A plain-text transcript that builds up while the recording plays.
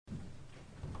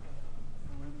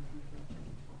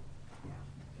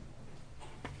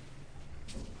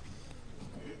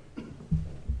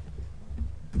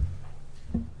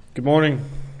Good morning.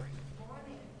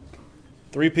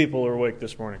 3 people are awake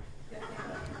this morning.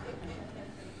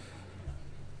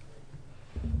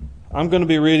 I'm going to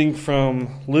be reading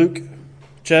from Luke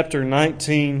chapter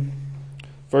 19,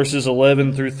 verses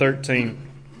 11 through 13.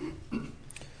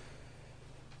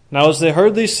 Now as they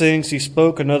heard these things, he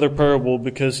spoke another parable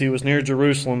because he was near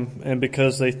Jerusalem and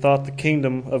because they thought the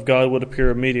kingdom of God would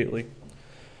appear immediately.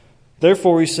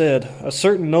 Therefore he said, a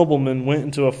certain nobleman went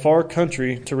into a far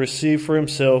country to receive for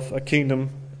himself a kingdom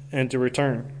and to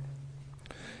return.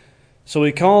 So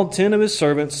he called 10 of his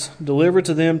servants, delivered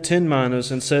to them 10 minas,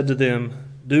 and said to them,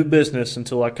 do business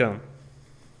until I come.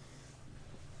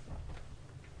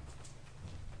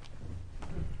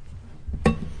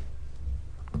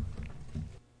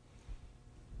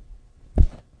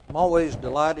 I'm always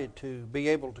delighted to be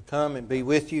able to come and be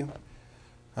with you.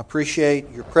 I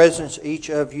appreciate your presence, each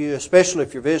of you, especially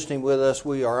if you're visiting with us.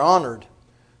 We are honored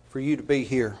for you to be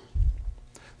here.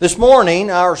 This morning,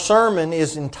 our sermon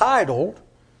is entitled,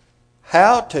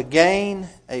 How to Gain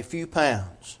a Few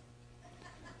Pounds.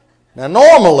 Now,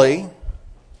 normally,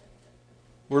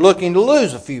 we're looking to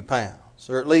lose a few pounds,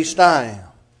 or at least I am.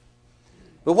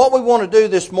 But what we want to do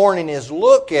this morning is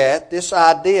look at this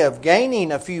idea of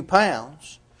gaining a few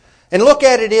pounds and look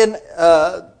at it in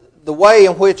the way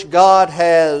in which God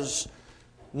has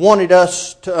wanted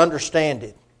us to understand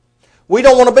it. We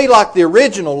don't want to be like the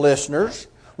original listeners.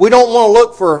 We don't want to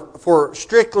look for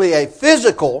strictly a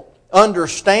physical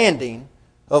understanding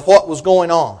of what was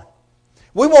going on.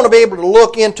 We want to be able to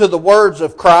look into the words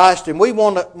of Christ, and we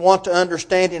want to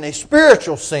understand in a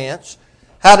spiritual sense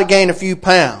how to gain a few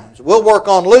pounds. We'll work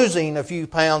on losing a few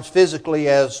pounds physically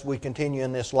as we continue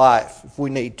in this life if we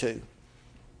need to.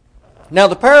 Now,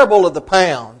 the parable of the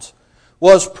pounds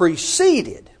was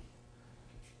preceded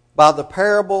by the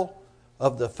parable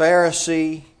of the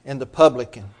Pharisee and the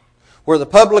publican, where the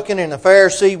publican and the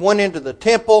Pharisee went into the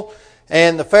temple,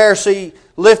 and the Pharisee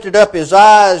lifted up his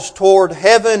eyes toward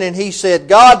heaven, and he said,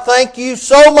 God, thank you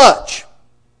so much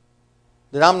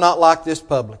that I'm not like this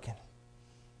publican.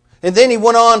 And then he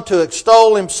went on to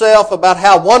extol himself about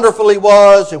how wonderful he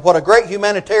was and what a great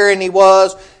humanitarian he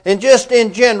was, and just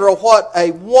in general, what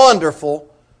a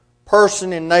wonderful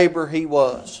person and neighbor he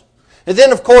was. And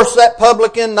then, of course, that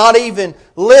publican, not even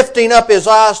lifting up his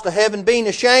eyes to heaven, being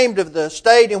ashamed of the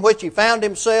state in which he found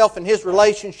himself and his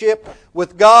relationship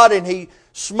with God, and he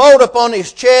smote upon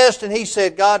his chest and he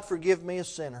said, God, forgive me a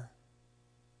sinner.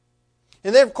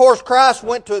 And then, of course, Christ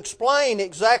went to explain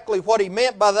exactly what he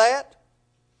meant by that.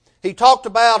 He talked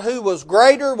about who was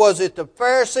greater. Was it the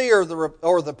Pharisee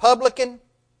or the publican?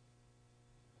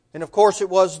 And of course it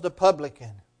was the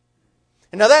publican.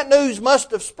 And now that news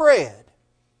must have spread.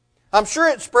 I'm sure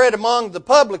it spread among the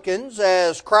publicans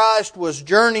as Christ was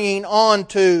journeying on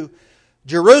to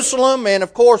Jerusalem. And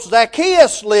of course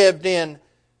Zacchaeus lived in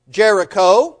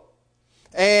Jericho.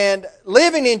 And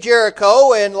living in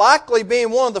Jericho and likely being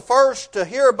one of the first to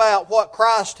hear about what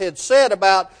Christ had said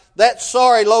about that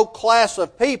sorry low class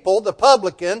of people, the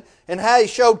publican, and how he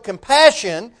showed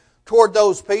compassion toward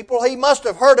those people. He must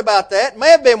have heard about that, may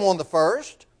have been one of the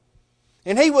first.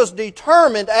 And he was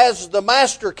determined as the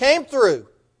Master came through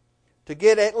to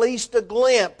get at least a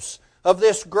glimpse of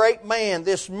this great man,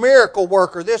 this miracle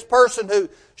worker, this person who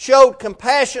showed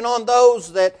compassion on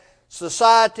those that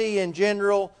society in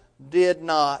general did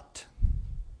not.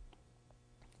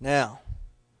 Now,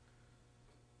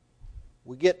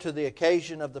 we get to the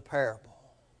occasion of the parable.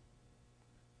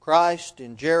 Christ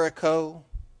in Jericho,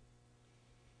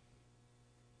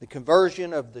 the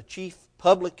conversion of the chief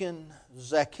publican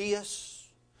Zacchaeus,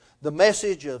 the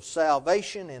message of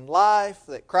salvation and life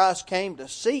that Christ came to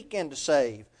seek and to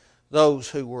save those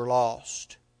who were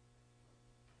lost.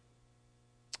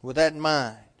 With that in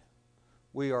mind,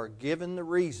 we are given the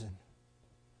reason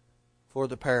for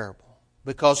the parable.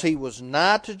 Because he was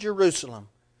nigh to Jerusalem,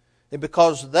 and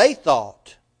because they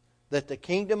thought that the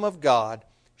kingdom of God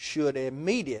should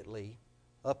immediately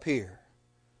appear.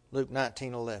 Luke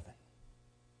 19:11.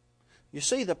 You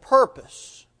see, the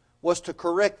purpose was to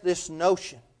correct this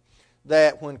notion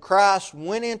that when Christ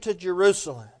went into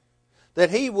Jerusalem, that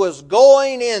he was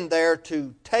going in there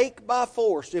to take by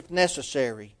force, if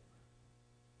necessary,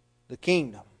 the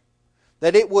kingdom.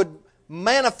 That it would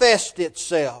manifest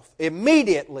itself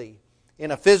immediately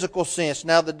in a physical sense.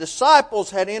 Now the disciples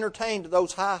had entertained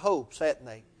those high hopes, hadn't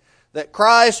they? That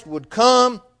Christ would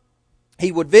come,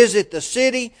 he would visit the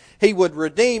city, he would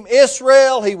redeem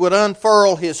Israel, he would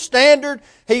unfurl his standard,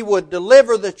 he would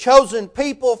deliver the chosen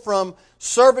people from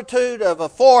servitude of a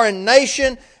foreign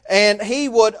nation, and he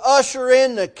would usher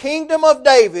in the kingdom of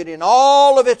David in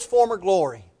all of its former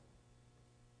glory.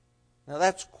 Now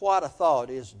that's quite a thought,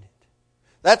 isn't it?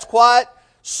 That's quite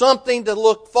something to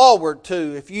look forward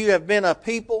to if you have been a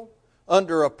people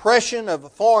under oppression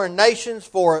of foreign nations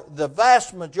for the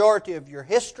vast majority of your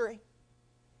history,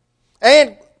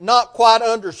 and not quite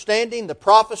understanding the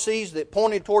prophecies that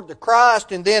pointed toward the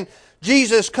Christ, and then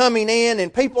Jesus coming in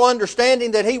and people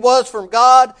understanding that He was from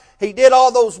God. He did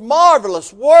all those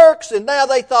marvelous works, and now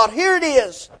they thought, here it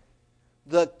is,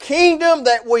 the kingdom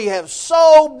that we have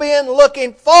so been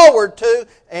looking forward to,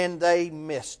 and they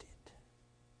missed it.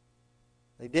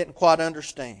 They didn't quite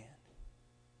understand.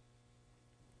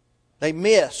 They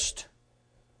missed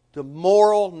the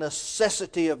moral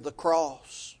necessity of the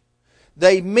cross.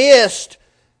 They missed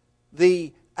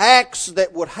the acts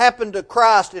that would happen to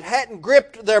Christ. It hadn't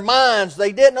gripped their minds.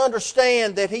 They didn't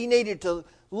understand that He needed to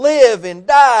live and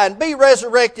die and be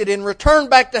resurrected and return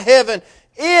back to heaven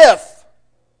if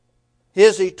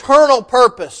His eternal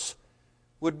purpose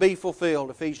would be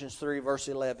fulfilled. Ephesians 3 verse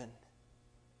 11.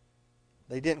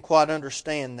 They didn't quite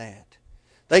understand that.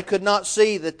 They could not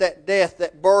see that that death,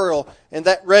 that burial, and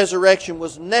that resurrection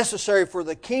was necessary for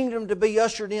the kingdom to be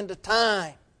ushered into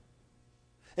time.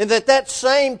 And that that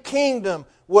same kingdom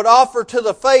would offer to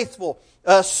the faithful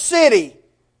a city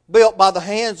built by the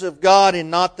hands of God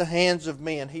and not the hands of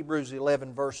men. Hebrews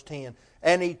 11 verse 10.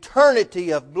 An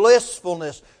eternity of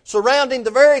blissfulness surrounding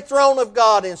the very throne of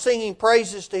God and singing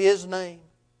praises to His name.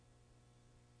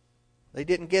 They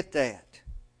didn't get that.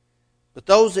 But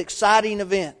those exciting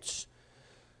events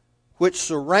which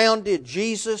surrounded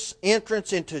Jesus'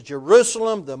 entrance into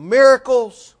Jerusalem, the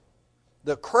miracles,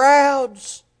 the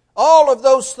crowds, all of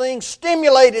those things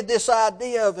stimulated this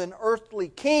idea of an earthly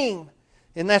king.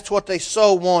 And that's what they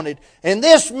so wanted. And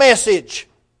this message,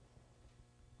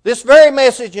 this very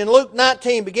message in Luke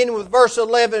 19, beginning with verse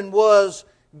 11, was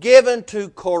given to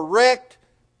correct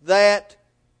that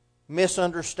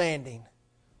misunderstanding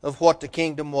of what the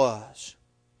kingdom was.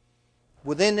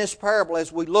 Within this parable,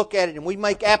 as we look at it and we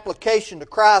make application to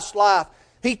Christ's life,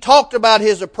 He talked about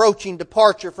His approaching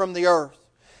departure from the earth.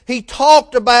 He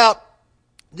talked about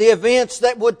the events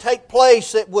that would take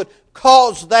place that would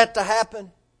cause that to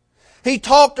happen. He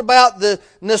talked about the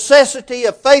necessity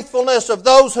of faithfulness of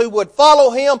those who would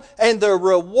follow Him and the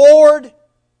reward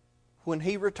when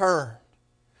He returned.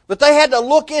 But they had to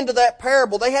look into that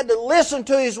parable. They had to listen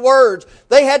to His words.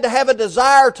 They had to have a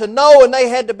desire to know, and they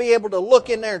had to be able to look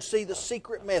in there and see the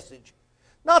secret message.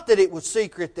 Not that it was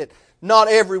secret that not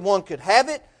everyone could have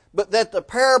it, but that the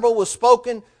parable was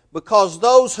spoken because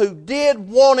those who did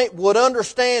want it would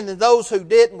understand, and those who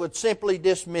didn't would simply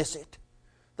dismiss it.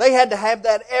 They had to have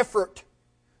that effort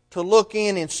to look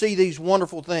in and see these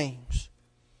wonderful things.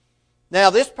 Now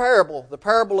this parable, the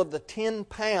parable of the 10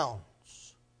 pounds,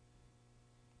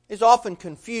 is often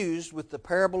confused with the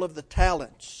parable of the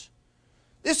talents.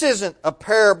 This isn't a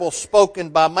parable spoken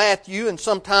by Matthew and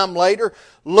sometime later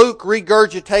Luke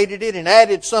regurgitated it and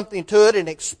added something to it and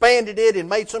expanded it and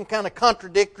made some kind of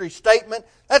contradictory statement.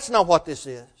 That's not what this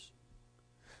is.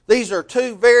 These are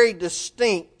two very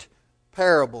distinct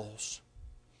parables.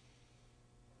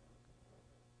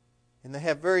 And they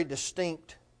have very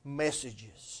distinct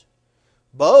messages.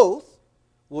 Both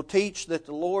will teach that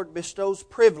the Lord bestows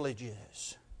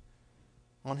privileges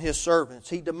on His servants.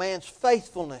 He demands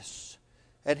faithfulness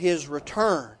at His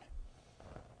return.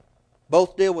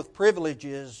 Both deal with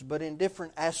privileges, but in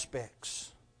different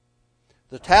aspects.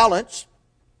 The talents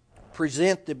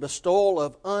present the bestowal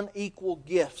of unequal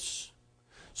gifts.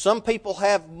 Some people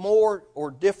have more or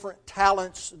different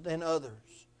talents than others.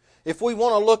 If we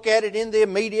want to look at it in the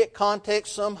immediate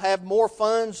context, some have more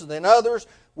funds than others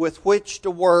with which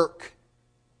to work.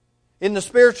 In the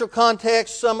spiritual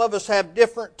context, some of us have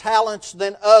different talents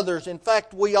than others. In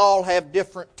fact, we all have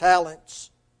different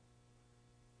talents.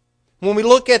 When we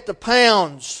look at the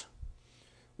pounds,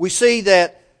 we see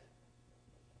that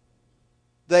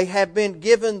they have been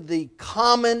given the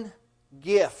common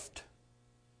gift.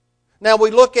 Now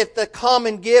we look at the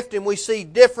common gift and we see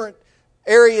different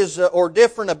areas or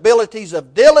different abilities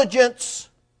of diligence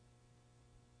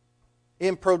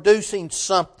in producing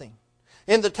something.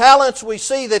 In the talents we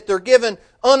see that they're given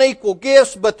unequal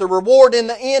gifts, but the reward in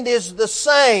the end is the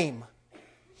same.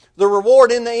 The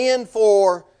reward in the end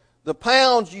for the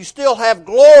pounds, you still have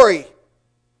glory,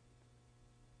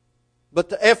 but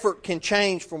the effort can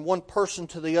change from one person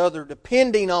to the other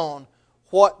depending on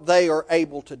what they are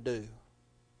able to do.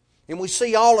 And we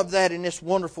see all of that in this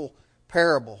wonderful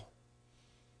parable.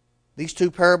 These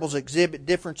two parables exhibit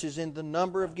differences in the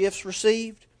number of gifts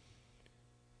received.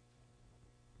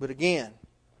 But again,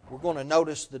 we're going to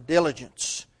notice the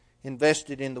diligence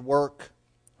invested in the work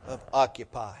of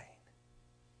occupying.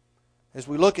 As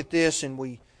we look at this and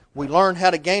we we learn how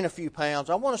to gain a few pounds.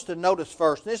 I want us to notice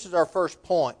first, this is our first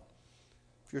point,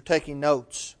 if you're taking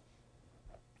notes.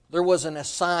 There was an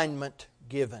assignment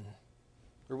given.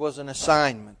 There was an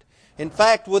assignment. In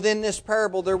fact, within this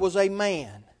parable, there was a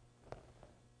man.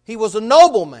 He was a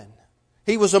nobleman.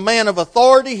 He was a man of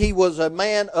authority. He was a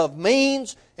man of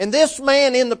means. And this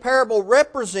man in the parable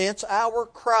represents our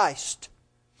Christ.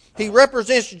 He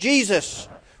represents Jesus.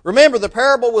 Remember, the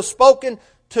parable was spoken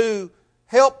to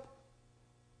help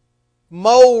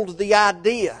mold the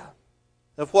idea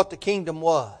of what the kingdom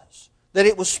was. That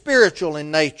it was spiritual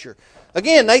in nature.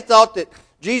 Again, they thought that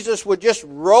Jesus would just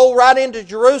roll right into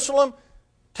Jerusalem,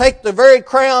 take the very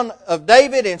crown of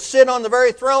David and sit on the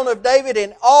very throne of David,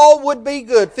 and all would be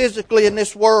good physically in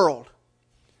this world.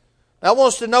 Now, I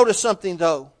want us to notice something,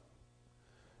 though.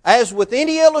 As with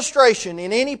any illustration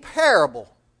in any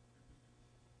parable,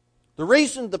 the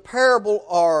reason the parable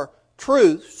are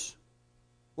truths,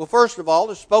 well, first of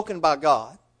all, it's spoken by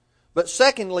God. But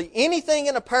secondly, anything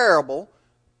in a parable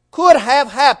could have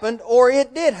happened or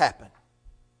it did happen.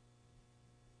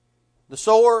 The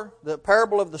sower, the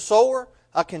parable of the sower,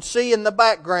 I can see in the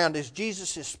background as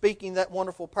Jesus is speaking that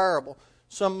wonderful parable,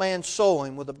 some man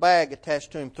sowing with a bag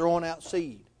attached to him, throwing out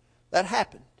seed. That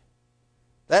happened.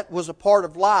 That was a part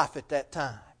of life at that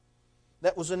time.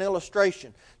 That was an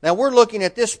illustration. Now we're looking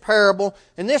at this parable,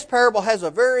 and this parable has a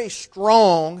very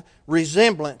strong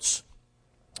resemblance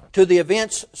to the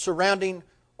events surrounding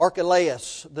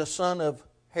Archelaus, the son of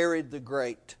Herod the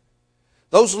Great.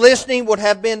 Those listening would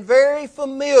have been very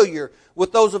familiar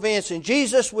with those events, and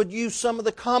Jesus would use some of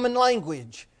the common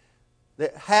language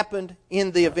that happened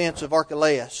in the events of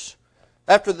Archelaus.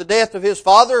 After the death of his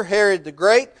father, Herod the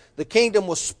Great, the kingdom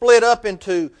was split up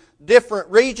into different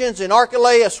regions, and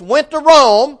Archelaus went to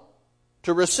Rome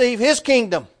to receive his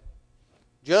kingdom,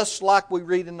 just like we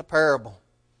read in the parable.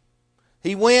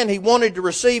 He wanted to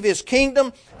receive his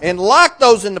kingdom, and like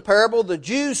those in the parable, the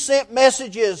Jews sent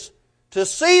messages to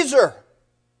Caesar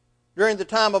during the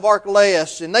time of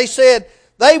Archelaus, and they said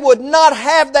they would not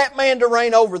have that man to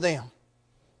reign over them.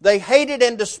 They hated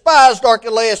and despised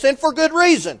Archelaus, and for good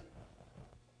reason.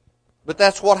 But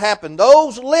that's what happened.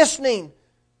 Those listening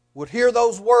would hear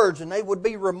those words, and they would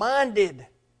be reminded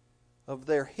of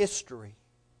their history.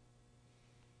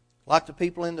 Like the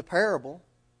people in the parable,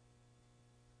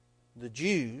 the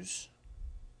Jews,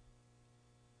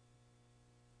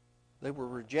 they were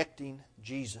rejecting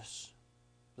Jesus,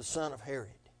 the son of Herod.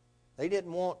 They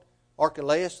didn't want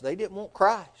Archelaus. They didn't want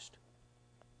Christ.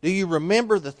 Do you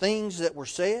remember the things that were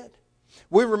said?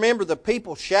 We remember the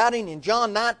people shouting in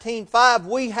John 19:5,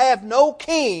 "We have no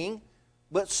king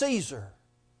but Caesar."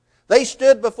 They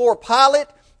stood before Pilate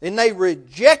and they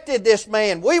rejected this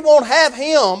man. We won't have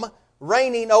him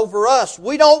reigning over us.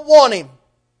 We don't want him.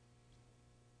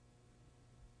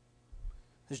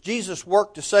 As Jesus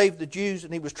worked to save the Jews,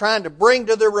 and He was trying to bring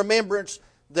to their remembrance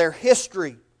their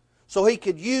history, so He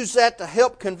could use that to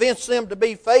help convince them to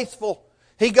be faithful.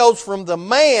 He goes from the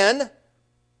man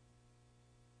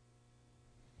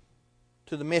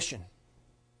to the mission.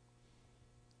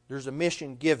 There's a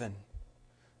mission given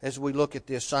as we look at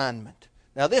the assignment.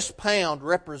 Now this pound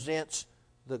represents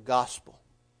the gospel.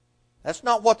 That's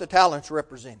not what the talents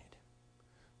represented.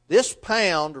 This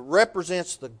pound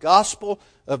represents the gospel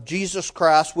of Jesus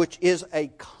Christ, which is a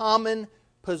common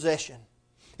possession.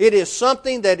 It is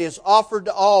something that is offered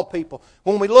to all people.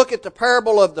 When we look at the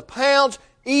parable of the pounds,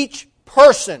 each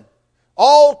person,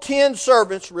 all 10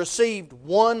 servants received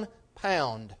 1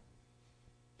 pound.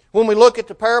 When we look at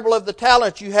the parable of the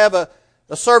talents, you have a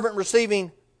servant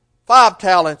receiving 5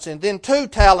 talents, and then 2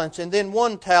 talents, and then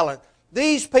 1 talent.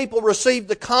 These people received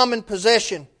the common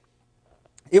possession.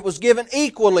 It was given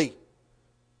equally,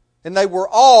 and they were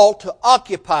all to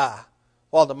occupy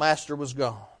while the master was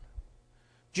gone.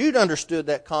 Jude understood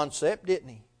that concept, didn't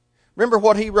he? Remember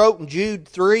what he wrote in Jude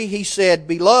 3? He said,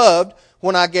 "Beloved,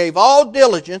 when I gave all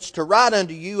diligence to write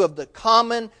unto you of the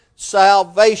common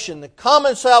salvation." The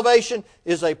common salvation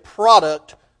is a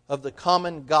product of the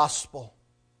common gospel,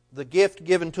 the gift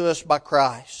given to us by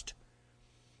Christ.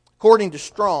 According to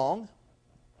Strong,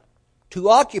 to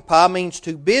occupy means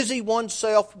to busy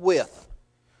oneself with.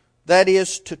 That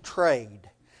is, to trade.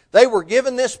 They were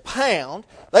given this pound.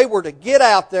 They were to get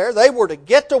out there. They were to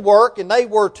get to work, and they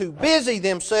were to busy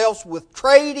themselves with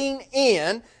trading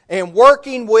in and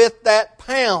working with that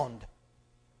pound.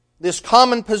 This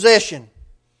common possession.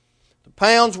 The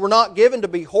pounds were not given to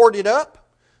be hoarded up.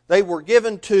 They were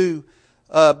given to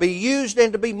be used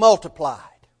and to be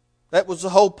multiplied. That was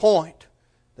the whole point.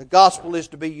 The gospel is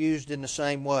to be used in the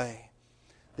same way.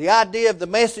 The idea of the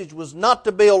message was not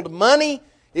to build money,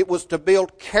 it was to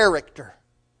build character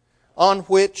on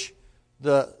which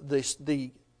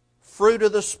the fruit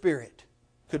of the Spirit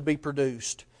could be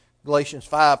produced. Galatians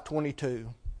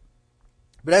 5:22.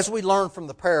 But as we learn from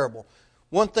the parable,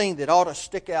 one thing that ought to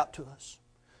stick out to us,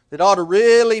 that ought to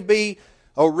really be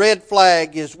a red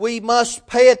flag, is we must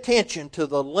pay attention to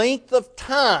the length of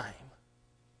time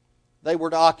they were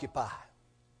to occupy.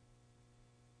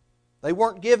 They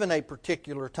weren't given a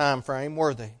particular time frame,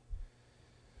 were they?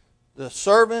 The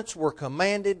servants were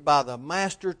commanded by the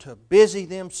master to busy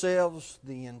themselves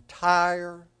the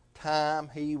entire time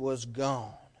he was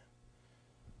gone.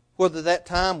 Whether that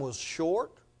time was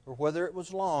short or whether it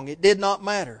was long, it did not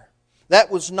matter. That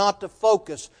was not the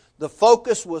focus. The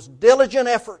focus was diligent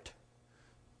effort,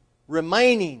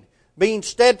 remaining, being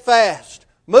steadfast,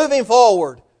 moving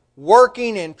forward,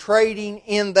 working and trading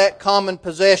in that common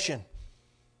possession.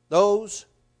 Those,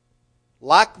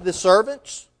 like the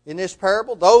servants in this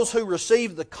parable, those who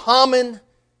received the common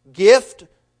gift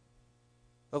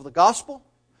of the gospel,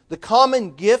 the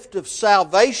common gift of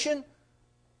salvation,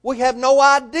 we have no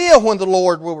idea when the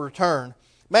Lord will return.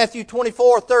 Matthew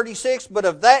 24:36, but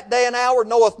of that day and hour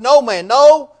knoweth no man,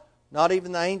 no, not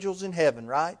even the angels in heaven,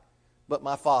 right? But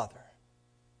my Father.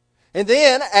 And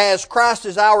then, as Christ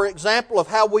is our example of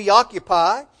how we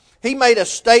occupy, He made a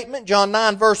statement, John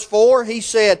 9 verse 4. He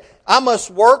said, I must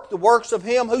work the works of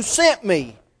Him who sent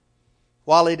me.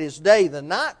 While it is day, the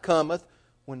night cometh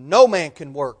when no man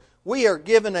can work. We are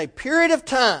given a period of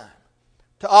time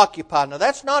to occupy. Now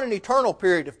that's not an eternal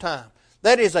period of time.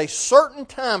 That is a certain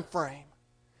time frame.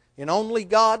 And only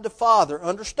God the Father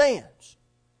understands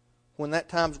when that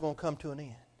time is going to come to an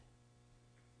end.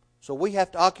 So we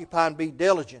have to occupy and be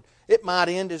diligent. It might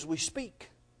end as we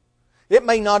speak. It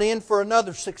may not end for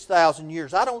another 6,000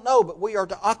 years. I don't know, but we are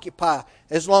to occupy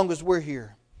as long as we're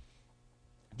here.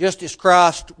 Just as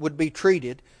Christ would be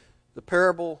treated,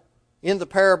 in the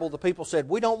parable, the people said,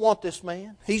 we don't want this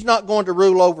man. He's not going to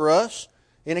rule over us.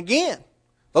 And again,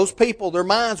 those people, their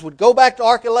minds would go back to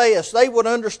Archelaus. They would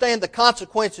understand the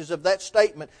consequences of that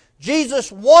statement.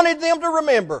 Jesus wanted them to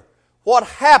remember what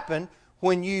happened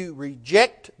when you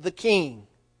reject the king.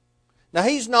 Now,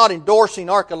 He's not endorsing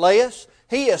Archelaus.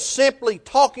 He is simply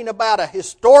talking about a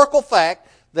historical fact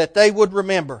that they would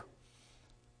remember.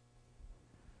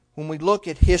 When we look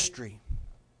at history,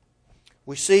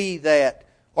 we see that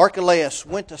Archelaus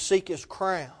went to seek his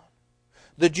crown.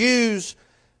 The Jews,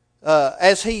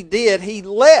 as he did, he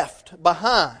left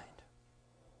behind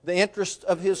the interest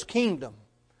of his kingdom.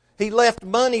 He left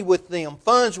money with them,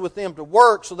 funds with them to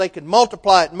work so they could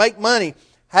multiply it and make money.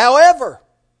 However,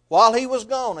 while he was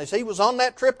gone, as he was on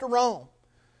that trip to Rome,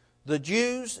 the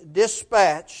Jews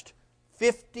dispatched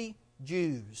 50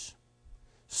 Jews,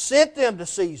 sent them to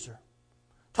Caesar,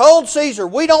 told Caesar,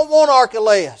 we don't want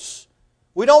Archelaus.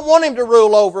 We don't want him to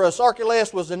rule over us.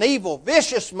 Archelaus was an evil,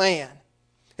 vicious man.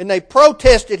 And they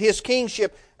protested his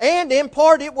kingship, and in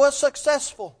part it was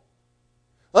successful.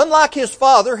 Unlike his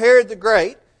father, Herod the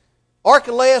Great,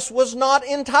 Archelaus was not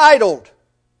entitled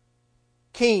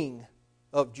king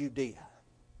of Judea.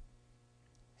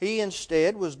 He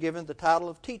instead was given the title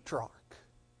of Tetrarch.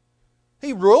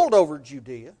 He ruled over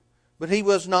Judea, but he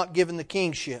was not given the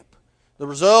kingship. The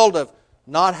result of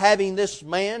not having this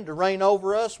man to reign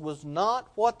over us was not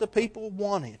what the people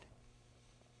wanted.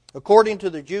 According to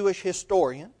the Jewish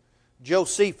historian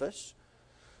Josephus,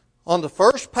 on the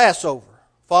first Passover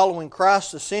following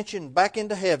Christ's ascension back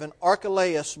into heaven,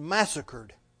 Archelaus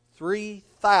massacred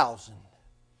 3,000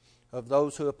 of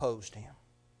those who opposed him.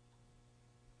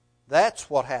 That's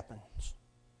what happens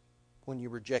when you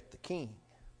reject the king.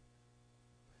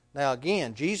 Now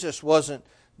again, Jesus wasn't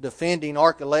defending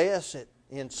Archelaus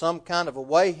in some kind of a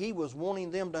way. He was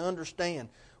wanting them to understand,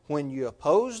 when you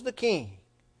oppose the king,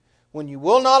 when you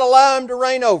will not allow him to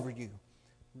reign over you,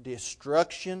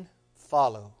 destruction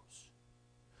follows.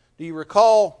 Do you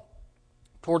recall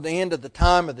toward the end of the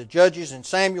time of the judges, and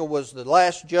Samuel was the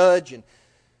last judge, and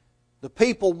the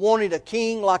people wanted a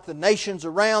king like the nations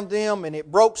around them, and it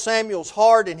broke Samuel's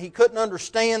heart, and he couldn't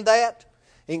understand that.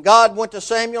 And God went to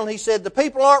Samuel and He said, the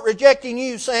people aren't rejecting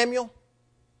you, Samuel.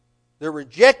 They're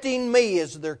rejecting me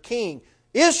as their king.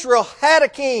 Israel had a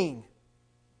king.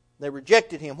 They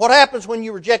rejected him. What happens when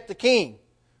you reject the king?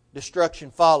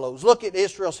 Destruction follows. Look at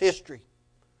Israel's history.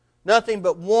 Nothing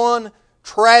but one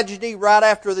tragedy right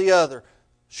after the other.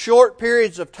 Short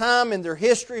periods of time in their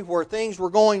history where things were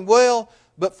going well,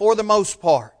 but for the most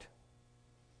part,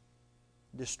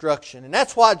 destruction. And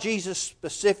that's why Jesus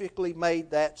specifically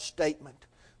made that statement.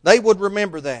 They would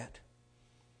remember that.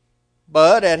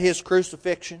 But at His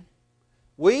crucifixion,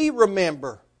 we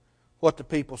remember what the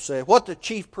people said, what the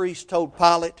chief priest told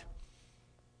Pilate.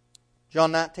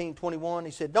 John 19:21,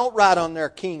 he said, don't write on there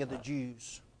King of the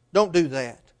Jews. Don't do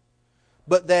that.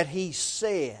 But that He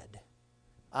said,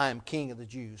 I am King of the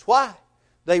Jews. Why?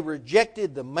 They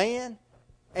rejected the man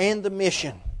and the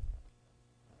mission.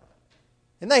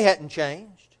 And they hadn't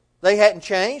changed. They hadn't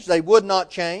changed. They would not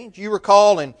change. You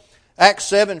recall in Acts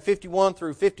 7:51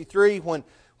 through 53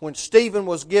 when Stephen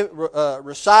was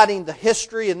reciting the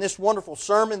history in this wonderful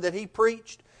sermon that he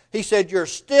preached, he said, you're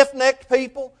stiff-necked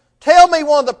people. Tell me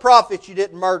one of the prophets you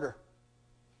didn't murder.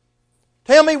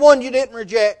 Tell me one you didn't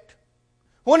reject.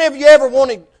 When have you ever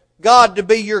wanted God to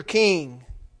be your king?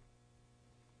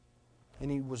 And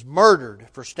he was murdered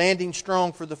for standing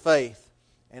strong for the faith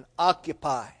and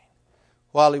occupying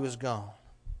while he was gone.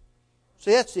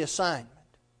 See, that's the assignment.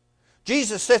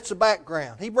 Jesus sets the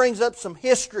background. He brings up some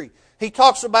history. He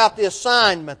talks about the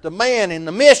assignment, the man, and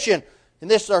the mission. And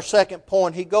this is our second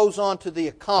point. He goes on to the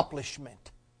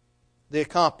accomplishment. The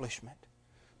accomplishment.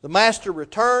 The master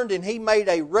returned and he made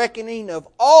a reckoning of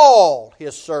all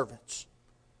his servants.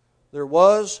 There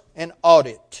was an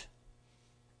audit.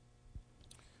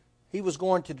 He was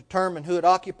going to determine who had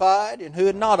occupied and who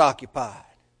had not occupied.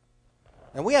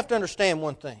 And we have to understand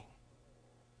one thing.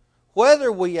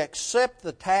 Whether we accept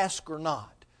the task or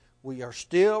not, we are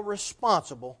still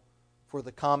responsible for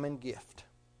the common gift.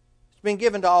 It's been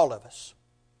given to all of us.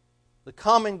 The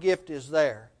common gift is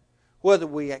there. Whether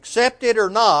we accept it or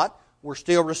not, we're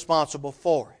still responsible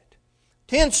for it.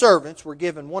 10 servants were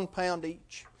given £1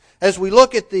 each. As we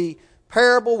look at the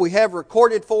parable, we have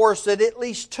recorded for us that at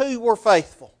least 2 were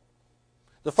faithful.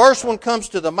 The first one comes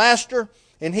to the master,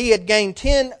 and he had gained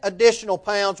 10 additional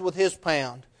pounds with his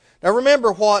pound. Now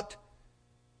remember what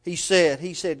he said.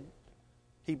 He said,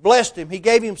 he blessed him. He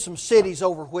gave him some cities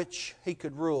over which he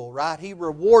could rule, right? He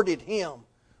rewarded him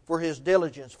for his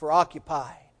diligence, for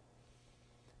occupying.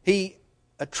 He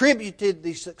attributed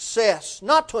the success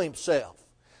not to himself.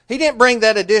 He didn't bring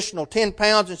that additional 10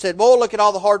 pounds and said, "Boy, look at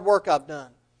all the hard work I've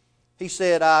done." He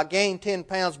said, "I gained 10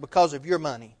 pounds because of your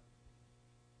money,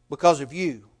 because of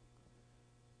you.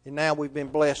 And now we've been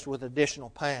blessed with additional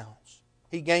pounds."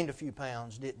 He gained a few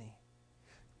pounds, didn't he?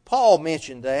 Paul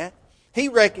mentioned that. He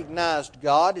recognized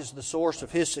God as the source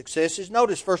of his successes.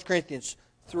 Notice 1 Corinthians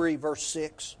 3, verse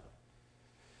 6.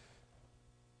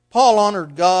 Paul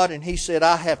honored God and he said,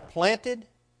 "I have planted,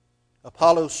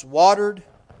 Apollos watered,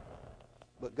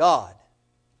 but God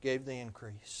gave the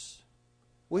increase."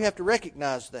 We have to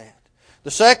recognize that.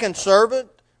 The second servant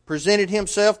presented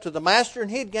himself to the master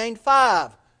and he had gained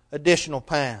 5 additional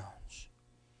pounds.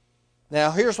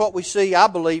 Now here's what we see, I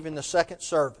believe, in the second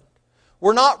servant.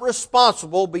 We're not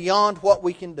responsible beyond what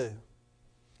we can do.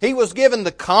 He was given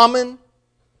the common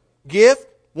gift,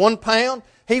 £1.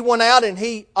 He went out and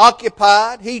he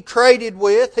occupied, he traded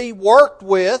with, he worked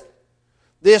with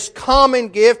this common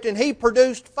gift, and he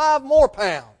produced 5 more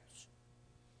pounds.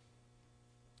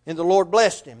 And the Lord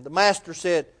blessed him. The master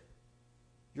said,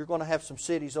 "You're going to have some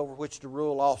cities over which to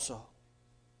rule also."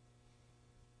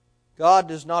 God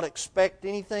does not expect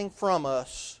anything from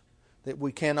us that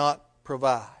we cannot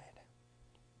provide.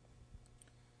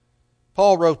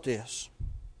 Paul wrote this.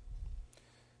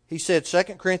 He said,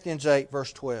 2 Corinthians 8,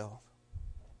 verse 12,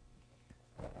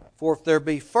 "For if there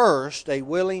be first a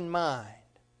willing mind,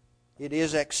 it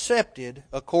is accepted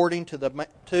according to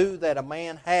that a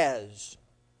man has,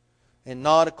 and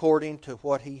not according to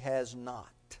what he has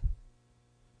not."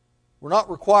 We're not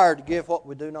required to give what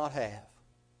we do not have.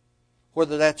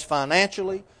 Whether that's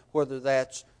financially, whether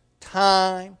that's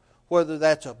time, whether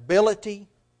that's ability,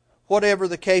 whatever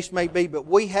the case may be, but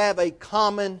we have a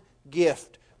common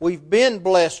gift. We've been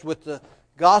blessed with the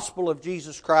gospel of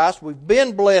Jesus Christ. We've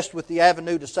been blessed with the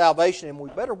avenue to salvation, and we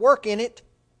better work in it.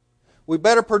 We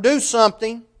better produce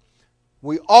something.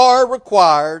 We are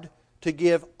required to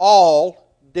give all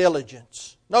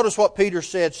diligence. Notice what Peter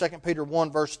said, 2 Peter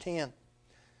 1, verse 10.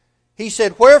 He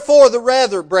said, "Wherefore the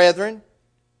rather, brethren,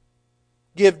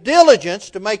 give diligence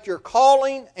to make your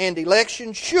calling and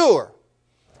election sure.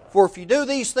 For if you do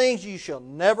these things, you shall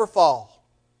never fall."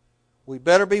 We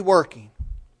better be working.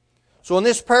 So in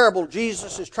this parable,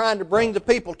 Jesus is trying to bring the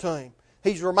people to Him.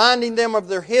 He's reminding them of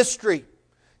their history.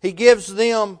 He gives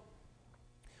them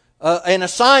an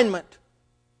assignment.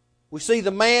 We see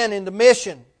the man in the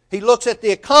mission. He looks at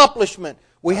the accomplishment.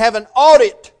 We have an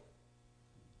audit.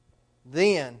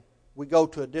 Then we go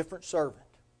to a different servant.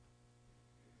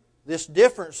 This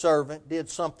different servant did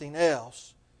something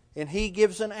else, and he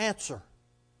gives an answer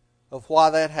of why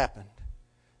that happened.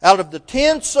 Out of the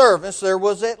 10 servants, there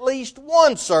was at least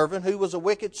one servant who was a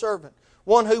wicked servant.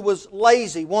 One who was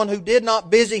lazy, one who did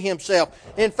not busy himself.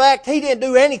 In fact, he didn't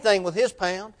do anything with his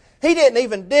pound. He didn't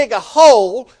even dig a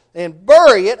hole and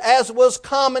bury it as was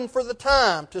common for the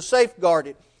time to safeguard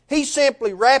it. He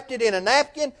simply wrapped it in a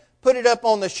napkin, put it up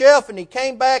on the shelf, and he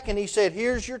came back and he said,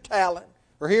 here's your talent,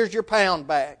 or here's your pound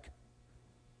back.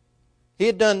 He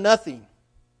had done nothing.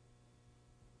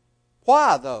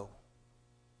 Why, though?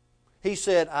 He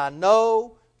said, I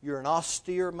know you're an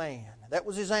austere man. That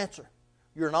was his answer.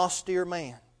 You're an austere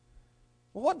man.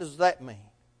 Well, what does that mean?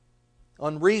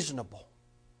 Unreasonable.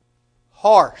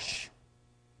 Harsh.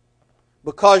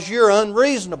 Because you're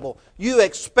unreasonable. You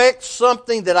expect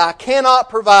something that I cannot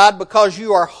provide because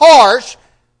you are harsh.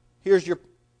 Here's your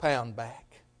pound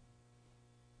back.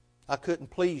 I couldn't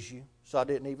please you, so I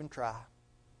didn't even try.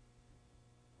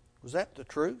 Was that the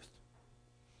truth?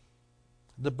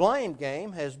 The blame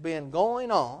game has been going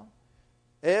on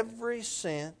ever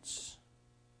since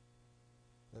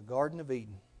the Garden of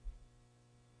Eden.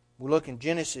 We look in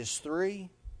Genesis 3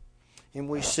 and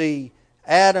we see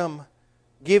Adam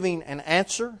giving an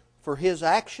answer for his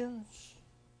actions.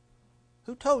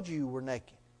 Who told you were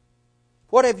naked?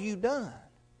 What have you done?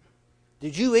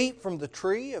 Did you eat from the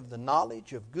tree of the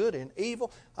knowledge of good and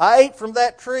evil? I ate from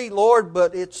that tree, Lord,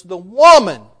 but it's the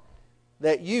woman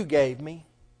that you gave me.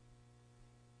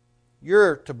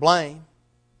 You're to blame.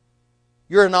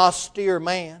 You're an austere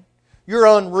man. You're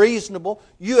unreasonable.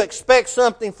 You expect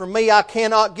something from me I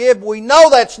cannot give. We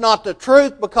know that's not the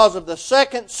truth because of the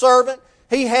second servant.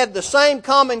 He had the same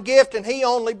common gift and he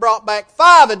only brought back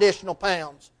 5 additional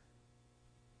pounds.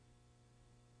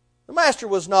 The master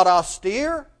was not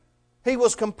austere. He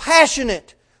was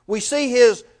compassionate. We see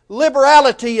his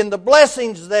liberality in the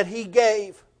blessings that he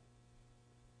gave.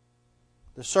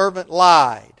 The servant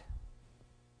lied.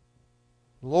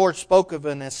 The Lord spoke of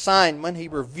an assignment. He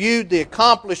reviewed the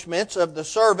accomplishments of the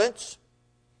servants.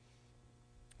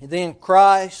 And then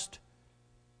Christ,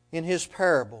 in His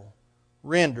parable,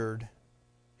 rendered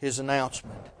His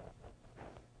announcement.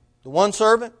 The one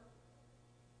servant,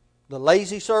 the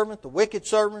lazy servant, the wicked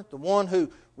servant, the one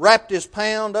who wrapped his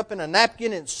pound up in a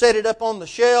napkin and set it up on the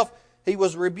shelf, he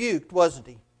was rebuked, wasn't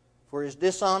he, for his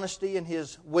dishonesty and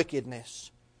his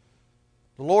wickedness.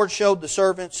 The Lord showed the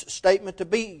servant's statement to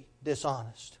be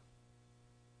dishonest.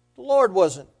 The Lord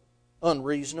wasn't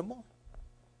unreasonable,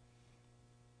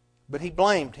 but He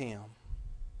blamed him.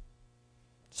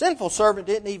 The sinful servant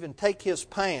didn't even take his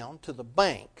pound to the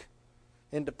bank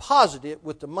and deposit it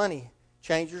with the money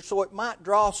changer so it might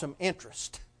draw some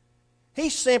interest. He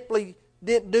simply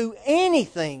didn't do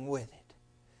anything with it.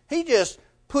 He just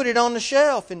put it on the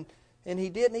shelf and he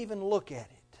didn't even look at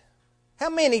it.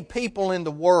 How many people in the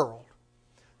world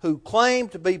who claim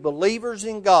to be believers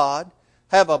in God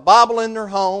have a Bible in their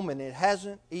home and it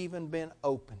hasn't even been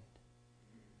opened?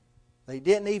 They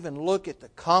didn't even look at the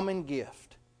common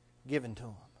gift given to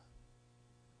them.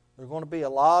 There are going to be a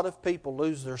lot of people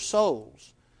lose their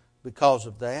souls because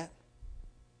of that.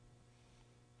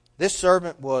 This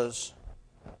servant was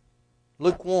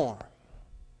lukewarm.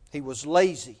 He was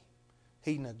lazy.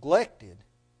 He neglected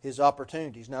his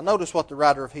opportunities. Now notice what the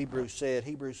writer of Hebrews said.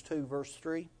 Hebrews 2 verse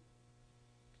 3.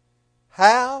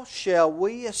 How shall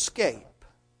we escape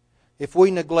if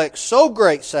we neglect so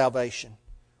great salvation,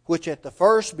 which at the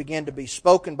first began to be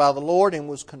spoken by the Lord and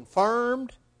was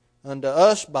confirmed unto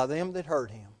us by them that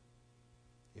heard Him?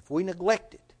 If we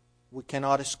neglect it, we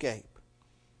cannot escape.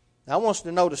 Now I want us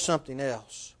to notice something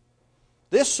else.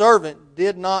 This servant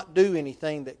did not do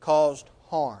anything that caused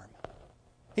harm.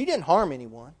 He didn't harm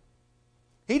anyone.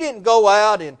 He didn't go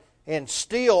out and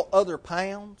steal other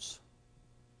pounds.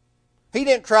 He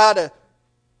didn't try to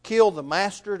kill the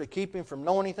master to keep him from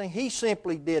knowing anything. He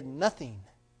simply did nothing.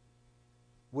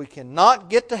 We cannot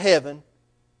get to heaven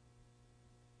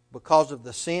because of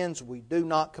the sins we do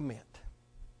not commit.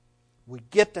 We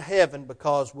get to heaven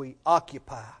because we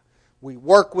occupy. We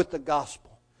work with the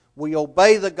gospel. We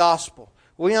obey the gospel.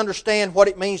 We understand what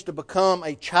it means to become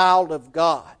a child of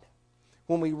God.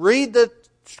 When we read the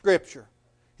Scripture,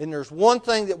 and there's one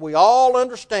thing that we all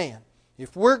understand,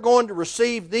 if we're going to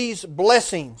receive these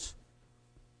blessings,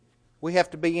 we have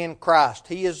to be in Christ.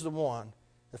 He is the one.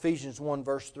 Ephesians 1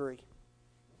 verse 3.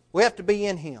 We have to be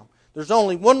in Him. There's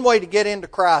only one way to get into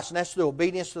Christ, and that's through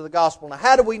obedience to the gospel. Now,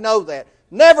 how do we know that?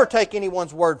 Never take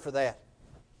anyone's word for that.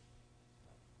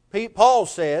 Paul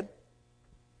said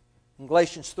in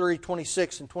Galatians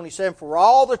 3:26 and 27, for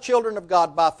all the children of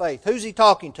God by faith. Who's he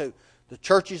talking to? The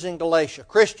churches in Galatia,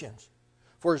 Christians.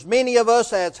 For as many of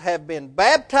us as have been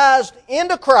baptized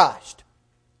into Christ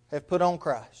have put on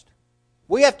Christ.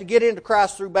 We have to get into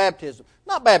Christ through baptism.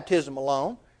 Not baptism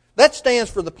alone. That stands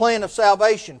for the plan of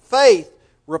salvation. Faith,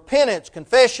 repentance,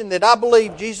 confession that I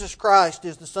believe Jesus Christ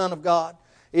is the Son of God.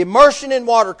 Immersion in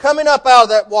water, coming up out of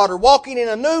that water, walking in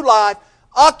a new life,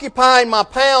 occupying my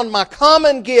pound, my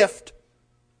common gift.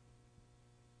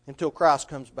 until Christ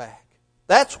comes back.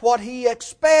 That's what He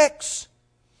expects.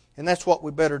 And that's what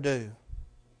we better do.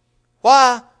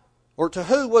 Why, or to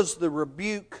who was the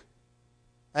rebuke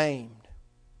aimed?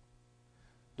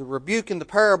 The rebuke in the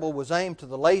parable was aimed to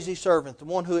the lazy servant, the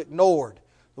one who ignored,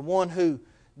 the one who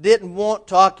didn't want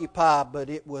to occupy, but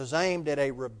it was aimed at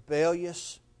a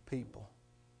rebellious people.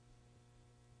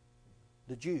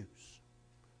 The Jews.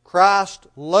 Christ,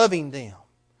 loving them,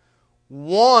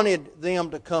 wanted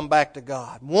them to come back to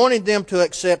God, wanted them to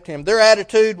accept Him. Their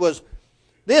attitude was,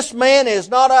 this man is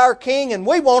not our king and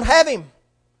we won't have him.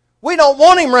 We don't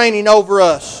want him reigning over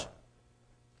us.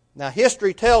 Now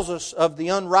history tells us of the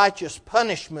unrighteous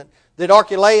punishment that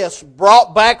Archelaus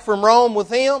brought back from Rome with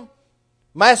him,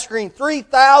 massacring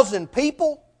 3,000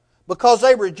 people because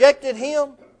they rejected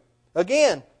him.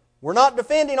 Again, we're not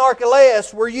defending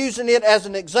Archelaus, we're using it as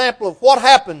an example of what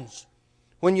happens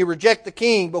when you reject the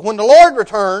king. But when the Lord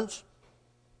returns,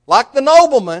 like the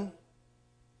nobleman,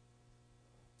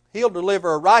 He'll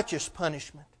deliver a righteous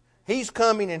punishment. He's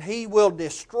coming and He will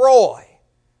destroy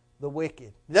the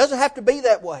wicked. It doesn't have to be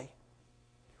that way.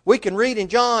 We can read in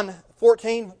John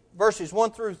 14, verses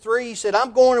 1 through 3, He said,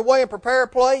 I'm going away and prepare a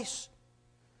place.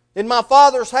 In my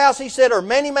Father's house, He said, are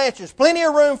many mansions, plenty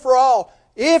of room for all,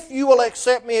 if you will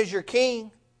accept me as your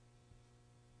king.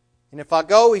 And if I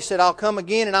go, He said, I'll come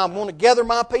again and I'm going to gather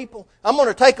my people. I'm going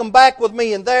to take them back with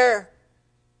me, and there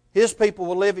His people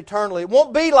will live eternally. It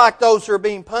won't be like those who are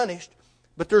being punished,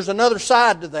 but there's another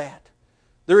side to that.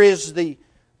 There is the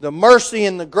mercy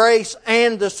and the grace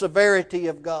and the severity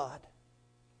of God.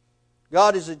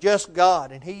 God is a just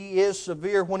God, and He is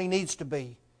severe when He needs to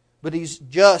be, but He's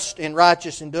just and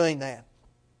righteous in doing that.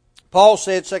 Paul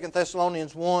said, 2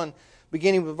 Thessalonians 1,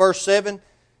 beginning with verse 7,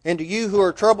 and to you who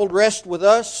are troubled, rest with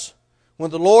us, when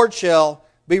the Lord shall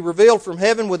be revealed from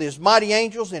heaven with His mighty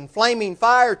angels in flaming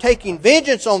fire, taking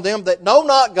vengeance on them that know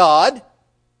not God,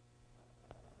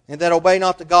 and that obey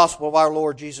not the gospel of our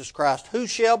Lord Jesus Christ, who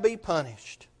shall be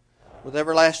punished with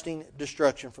everlasting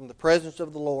destruction from the presence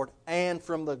of the Lord and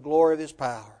from the glory of His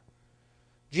power.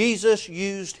 Jesus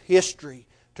used history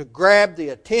to grab the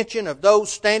attention of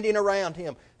those standing around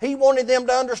Him. He wanted them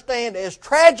to understand, as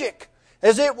tragic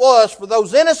as it was for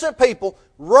those innocent people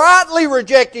rightly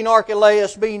rejecting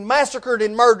Archelaus, being massacred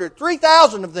and murdered,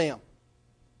 3,000 of them,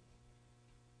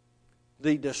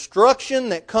 the destruction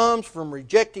that comes from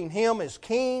rejecting Him as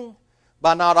king,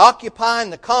 by not occupying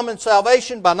the common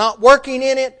salvation, by not working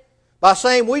in it, by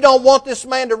saying we don't want this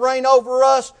man to reign over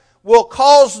us, will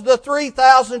cause the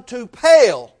 3,000 to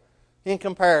pale in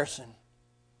comparison.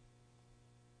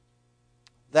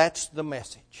 That's the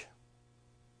message.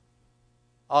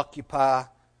 Occupy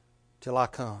till I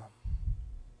come.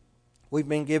 We've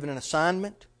been given an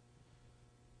assignment.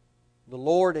 The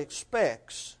Lord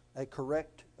expects a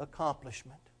correct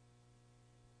accomplishment.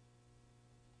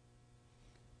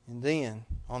 And then,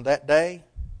 on that day,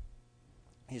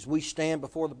 as we stand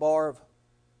before the bar of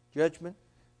judgment,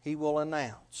 He will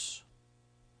announce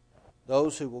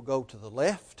those who will go to the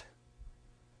left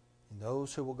and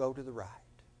those who will go to the right.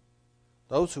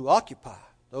 Those who occupy,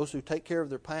 those who take care of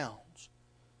their pounds,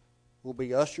 will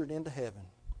be ushered into heaven.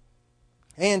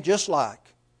 And just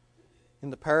like in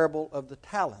the parable of the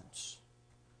talents,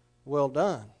 well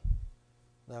done,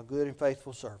 thou good and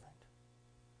faithful servant.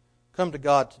 Come to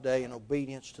God today in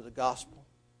obedience to the gospel.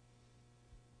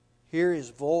 Hear His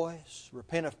voice,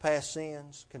 repent of past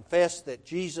sins, confess that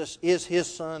Jesus is His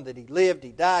Son, that He lived,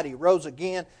 He died, He rose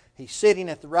again. He's sitting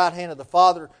at the right hand of the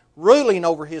Father, ruling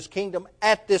over His kingdom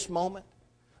at this moment.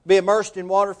 Be immersed in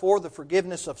water for the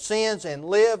forgiveness of sins and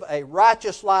live a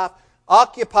righteous life,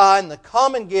 occupying the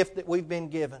common gift that we've been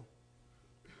given.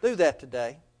 Do that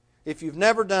today. If you've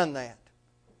never done that,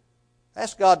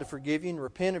 ask God to forgive you and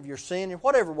repent of your sin in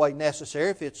whatever way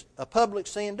necessary. If it's a public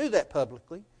sin, do that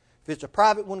publicly. If it's a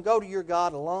private one, go to your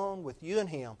God alone with you and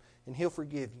Him, and He'll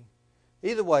forgive you.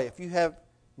 Either way, if you have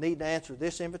need to answer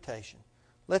this invitation,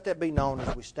 let that be known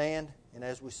as we stand and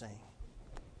as we sing.